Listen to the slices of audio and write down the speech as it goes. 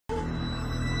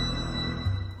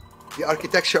The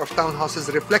architecture of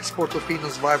townhouses reflects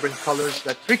Portofino's vibrant colors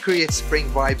that recreate spring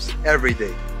vibes every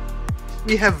day.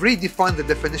 We have redefined the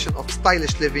definition of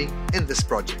stylish living in this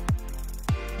project.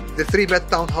 The 3-bed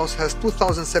townhouse has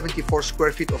 2,074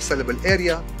 square feet of sellable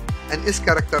area and is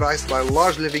characterized by a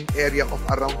large living area of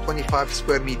around 25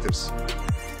 square meters,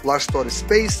 large storage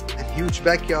space and huge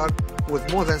backyard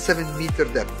with more than 7-meter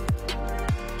depth.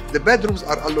 The bedrooms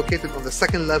are allocated on the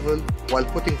second level while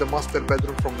putting the master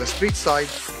bedroom from the street side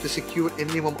to secure a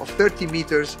minimum of 30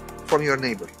 meters from your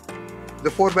neighbor. The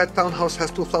 4-bed townhouse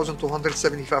has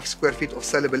 2,275 square feet of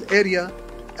sellable area,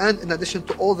 and in addition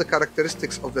to all the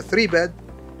characteristics of the 3-bed,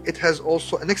 it has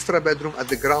also an extra bedroom at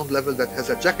the ground level that has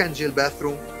a Jack and Jill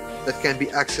bathroom that can be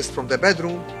accessed from the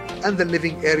bedroom and the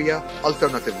living area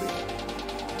alternatively.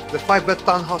 The 5-bed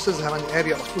townhouses have an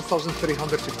area of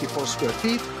 2,354 square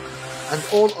feet and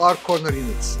all are corner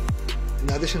units. In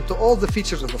addition to all the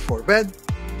features of the 4-bed,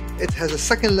 it has a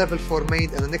second level for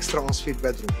maid and an extra ensuite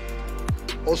bedroom.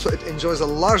 Also, it enjoys a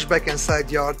large back and side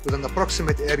yard with an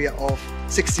approximate area of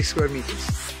 60 square meters.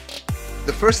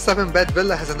 The first 7-bed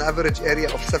villa has an average area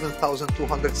of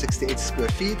 7,268 square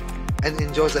feet and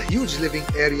enjoys a huge living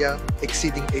area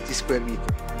exceeding 80 square meters.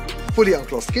 Fully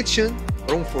enclosed kitchen,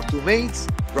 room for 2 maids,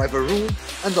 driver room,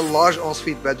 and a large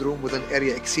ensuite bedroom with an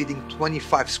area exceeding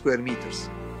 25 square meters.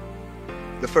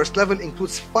 The first level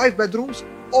includes 5 bedrooms,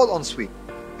 all ensuite.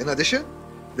 In addition,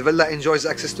 the villa enjoys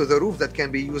access to the roof that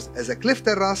can be used as a cliff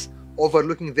terrace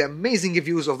overlooking the amazing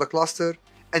views of the cluster,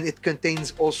 and it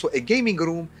contains also a gaming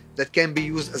room that can be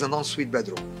used as an ensuite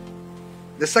bedroom.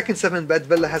 The second 7-bed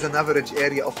villa has an average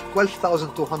area of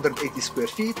 12,280 square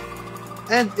feet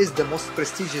and is the most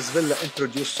prestigious villa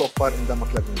introduced so far in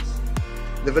DAMAC Lagoons.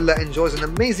 The villa enjoys an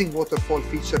amazing waterfall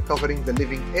feature covering the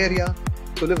living area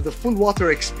to live the full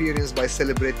water experience by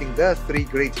celebrating the 3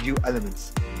 great view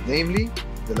elements, namely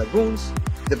the lagoons,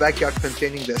 the backyard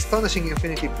containing the astonishing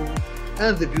infinity pool,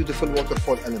 and the beautiful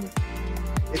waterfall element.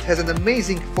 It has an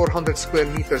amazing 400 square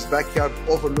meters backyard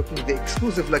overlooking the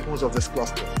exclusive lagoons of this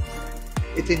cluster.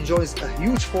 It enjoys a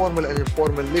huge formal and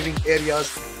informal living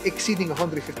areas exceeding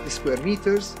 150 square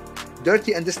meters,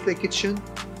 dirty and display kitchen,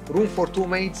 room for 2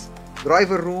 maids,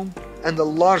 driver room, and a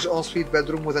large ensuite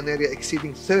bedroom with an area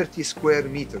exceeding 30 square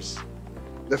meters.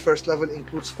 The first level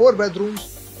includes 4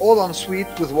 bedrooms, all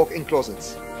ensuite with walk-in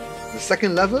closets. The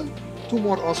second level, 2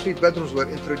 more ensuite bedrooms were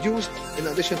introduced, in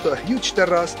addition to a huge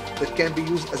terrace that can be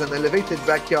used as an elevated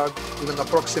backyard with an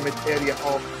approximate area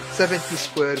of 70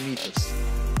 square meters.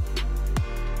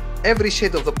 Every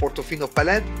shade of the Portofino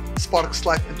palette sparks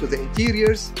life into the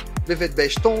interiors, vivid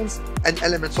beige tones and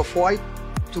elements of white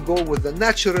to go with the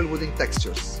natural wooden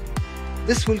textures.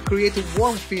 This will create a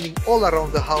warm feeling all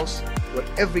around the house, where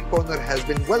every corner has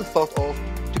been well thought of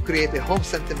to create a home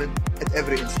sentiment at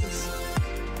every instance.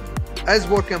 As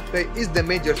work and play is the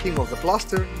major theme of the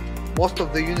cluster, most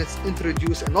of the units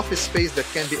introduce an office space that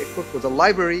can be equipped with a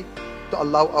library to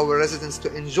allow our residents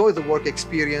to enjoy the work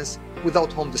experience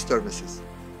without home disturbances.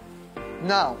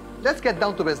 Now, let's get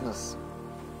down to business.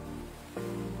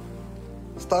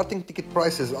 Starting ticket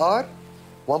prices are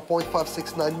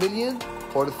 1.569 million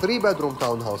for 3-bedroom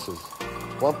townhouses,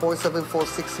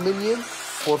 1.746 million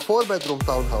for 4-bedroom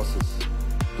townhouses,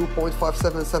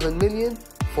 2.577 million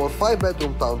for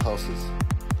 5-bedroom townhouses.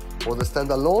 For the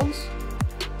standalones,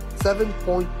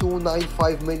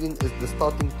 7.295 million is the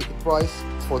starting ticket price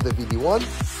for the VD1,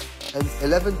 and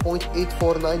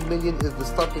 11.849 million is the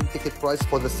starting ticket price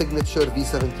for the Signature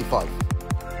V75.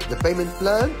 The payment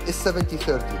plan is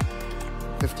 70/30,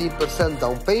 15%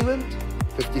 down payment,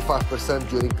 55%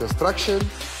 during construction,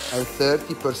 and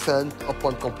 30%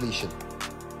 upon completion.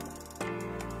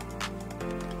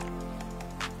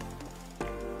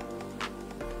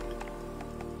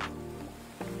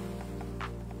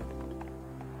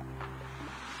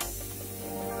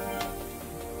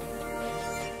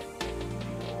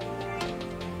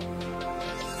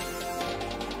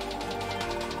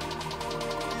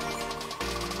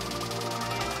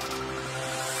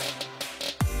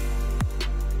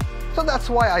 So that's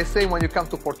why I say when you come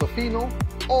to Portofino,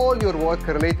 all your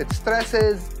work-related stress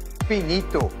is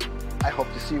finito. I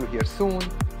hope to see you here soon,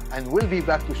 and we'll be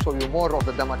back to show you more of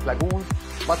the DAMAC Lagoons.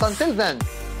 But until then,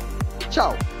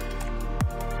 ciao!